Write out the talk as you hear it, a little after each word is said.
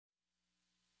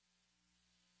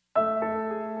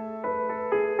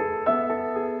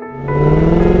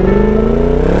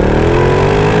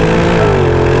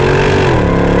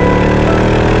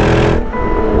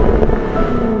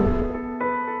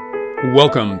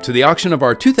Welcome to the auction of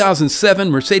our 2007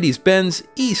 Mercedes-Benz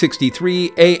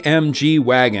E63 AMG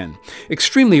Wagon.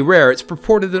 Extremely rare, it's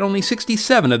purported that only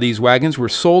 67 of these wagons were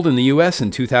sold in the US in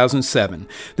 2007.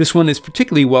 This one is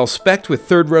particularly well spec'd with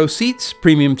third-row seats,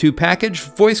 premium 2 package,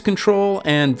 voice control,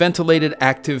 and ventilated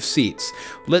active seats.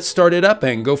 Let's start it up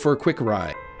and go for a quick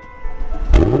ride.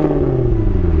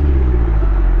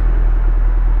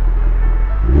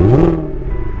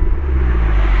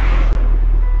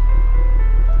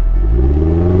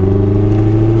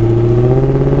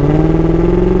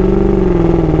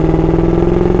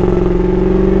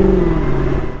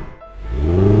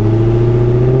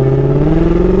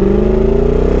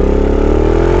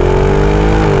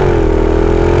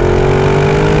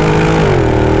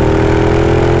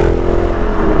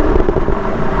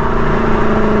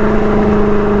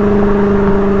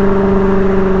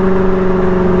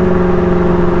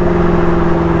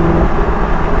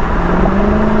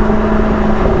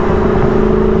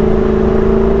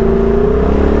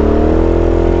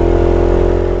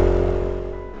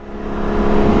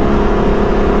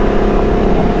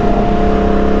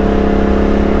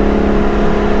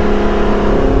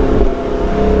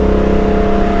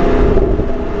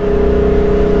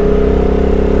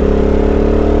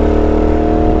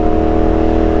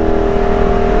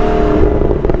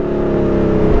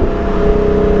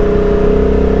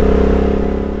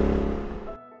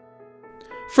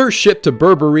 First shipped to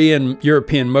Berberian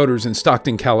European Motors in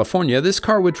Stockton, California, this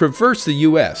car would traverse the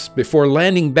US before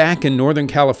landing back in Northern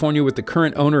California with the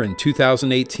current owner in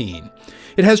 2018.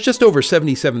 It has just over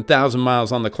 77,000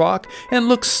 miles on the clock and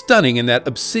looks stunning in that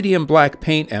obsidian black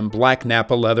paint and black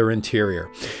Napa leather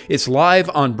interior. It's live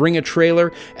on Bring a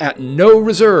Trailer at no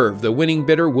reserve. The winning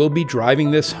bidder will be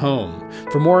driving this home.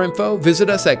 For more info, visit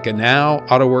us at Genau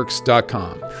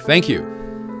AutoWerks.com. Thank you.